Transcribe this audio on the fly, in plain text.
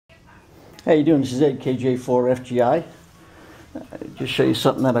How you doing? This is Ed, KJ4FGI. Just show you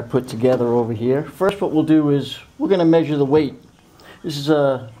something that I put together over here. First, what we'll do is we're going to measure the weight. This is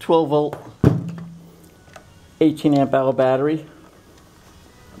a 12 volt 18 amp hour battery.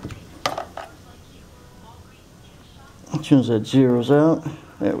 As soon as that zeroes out,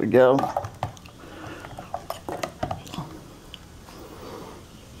 there we go.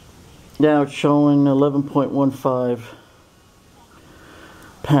 Now it's showing 11.15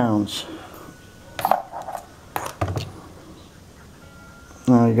 pounds.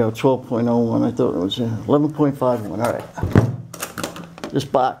 There you go, 12.01. I thought it was 11.51. All right. This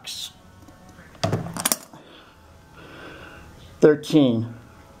box, 13.10.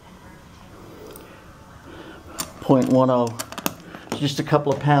 Just a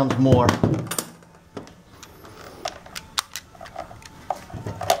couple of pounds more.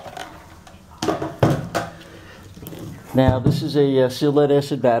 Now this is a sealed lead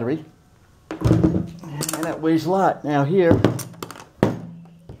acid battery, and that weighs a lot. Now here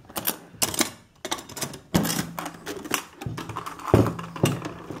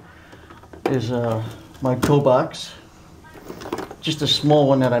is my go box, just a small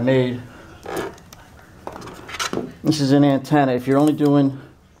one that I made. This is an antenna. If you're only doing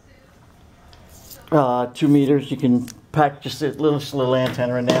 2 meters, you can pack just a little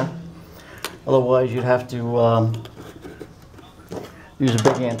antenna in there. Otherwise, you'd have to use a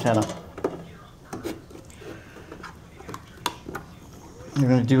big antenna. What you're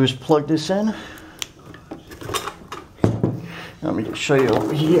going to do is plug this in. Let me just show you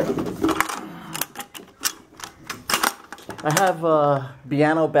over here. I have a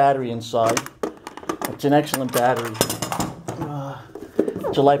Biano battery inside. It's an excellent battery.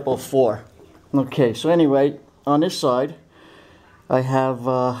 It's a LiPo 4. Okay, so anyway, on this side, I have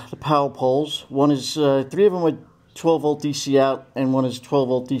the power poles. One is 3 of them with 12 volt DC out, and one is 12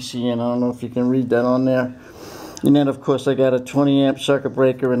 volt DC in. I don't know if you can read that on there. And then, of course, I got a 20 amp circuit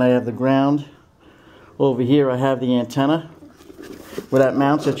breaker, and I have the ground. Over here, I have the antenna. Where that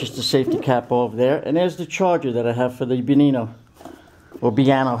mounts, it's just a safety cap over there. And there's the charger that I have for the Biano, or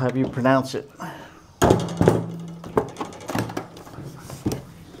Biano, however you pronounce it.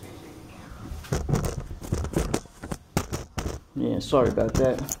 Yeah, sorry about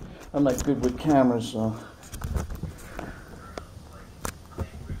that. I'm not good with cameras, so.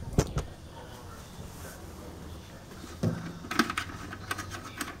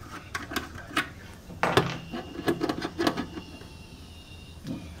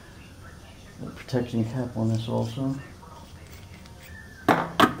 Protection cap on this also.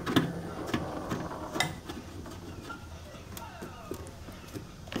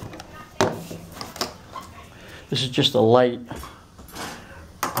 This is just a light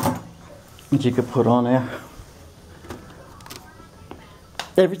that you could put on there.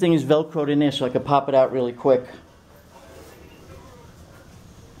 Everything is velcroed in there so I could pop it out really quick.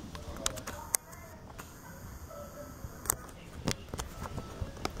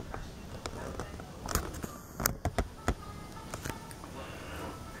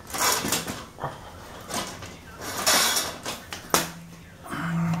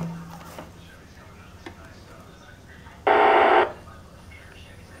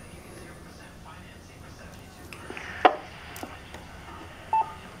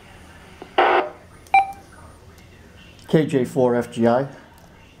 KJ4FGI.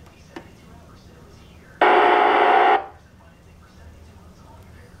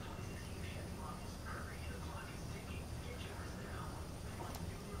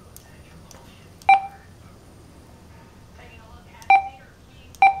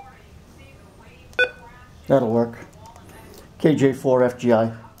 That'll work.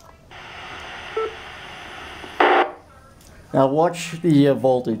 KJ4FGI. Now watch the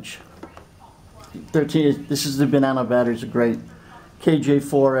voltage. 13. This is the banana batteries are great.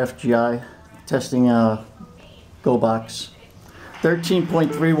 KJ4FGI testing go box.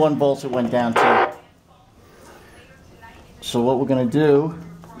 13.31 volts it went down to. So what we're going to do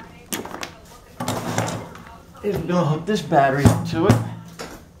is we're going to hook this battery up to it,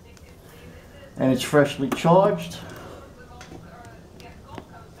 and it's freshly charged.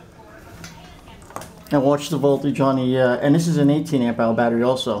 And watch the voltage on the and this is an 18 amp hour battery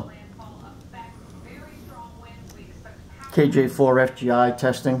also. KJ4FGI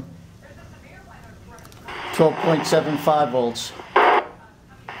testing. 12.75 volts.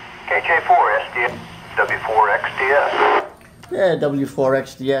 KJ4SDS, W4XDS. Yeah,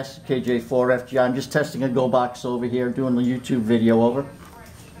 W4XDS, KJ4FGI. I'm just testing a go box over here, doing the YouTube video over. Roger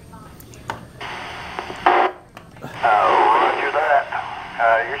that.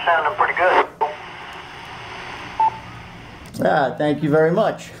 You're sounding pretty good. Thank you very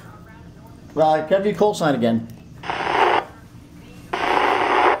much. Well, give you a call sign again. 4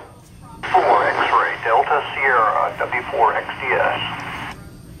 X-ray Delta Sierra W4XDS.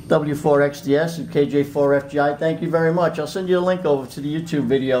 W4XDS and KJ4FGI. Thank you very much. I'll send you a link over to the YouTube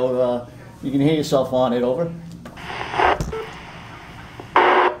video. You can hear yourself on it. Over. Man,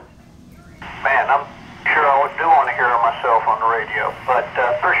 I'm sure I do want to hear myself on the radio, but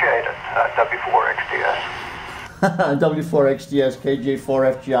appreciate it. W4XDS. W4XDS,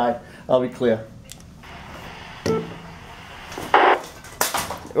 KJ4FGI. I'll be clear.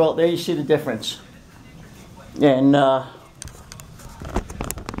 Well, there you see the difference. And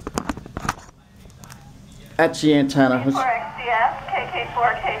that's the antenna. KK4XDS,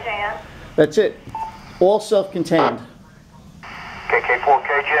 KK4KJN. That's it. All self-contained.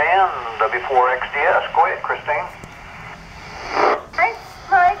 KK4KJN, W4XDS. Go ahead, Christine. Hi,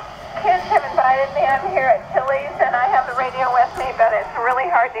 my kids have invited me. I'm here at Chili's and I have the radio with me, but it's really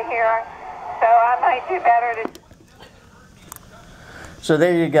hard to hear. So I might do better to... So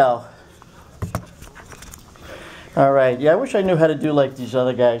there you go. All right. Yeah, I wish I knew how to do like these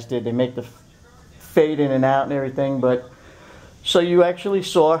other guys did. They make the fade in and out and everything. But so you actually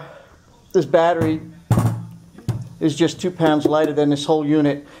saw this battery is just 2 pounds lighter than this whole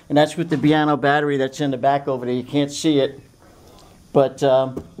unit, and that's with the piano battery that's in the back over there. You can't see it, but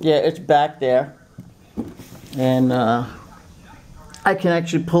yeah, it's back there, and I can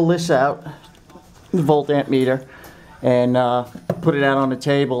actually pull this out, the volt amp meter, and put it out on the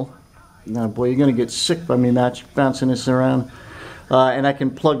table. Now, boy, you're gonna get sick by me bouncing this around. And I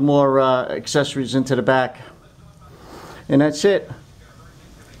can plug more accessories into the back, and that's it.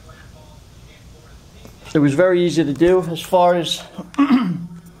 It was very easy to do. As far as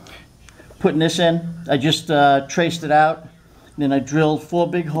putting this in, I just traced it out, and then I drilled 4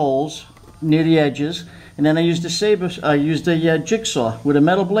 big holes near the edges, and then I used a jigsaw with a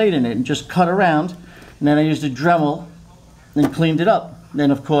metal blade in it and just cut around, and then I used a Dremel and cleaned it up. Then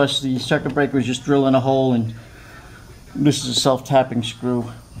of course the circuit breaker was just drilling a hole, and this is a self-tapping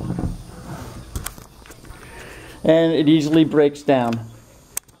screw, and it easily breaks down.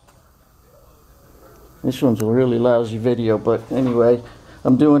 This one's a really lousy video, but anyway,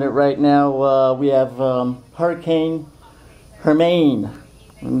 I'm doing it right now. We have Hurricane Hermine,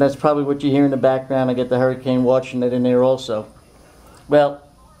 and that's probably what you hear in the background. I get the hurricane watching it in there also. Well,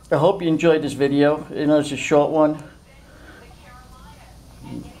 I hope you enjoyed this video. You know, it's a short one.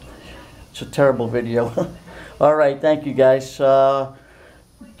 It's a terrible video. All right, thank you guys.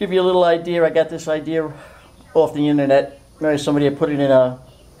 Give you a little idea. I got this idea off the internet. Maybe somebody had put it in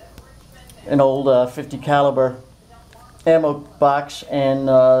an old 50 caliber ammo box, and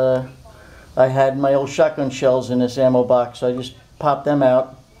I had my old shotgun shells in this ammo box, so I just popped them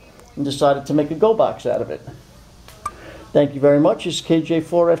out and decided to make a go box out of it. Thank you very much. It's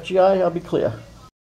KJ4FGI. I'll be clear.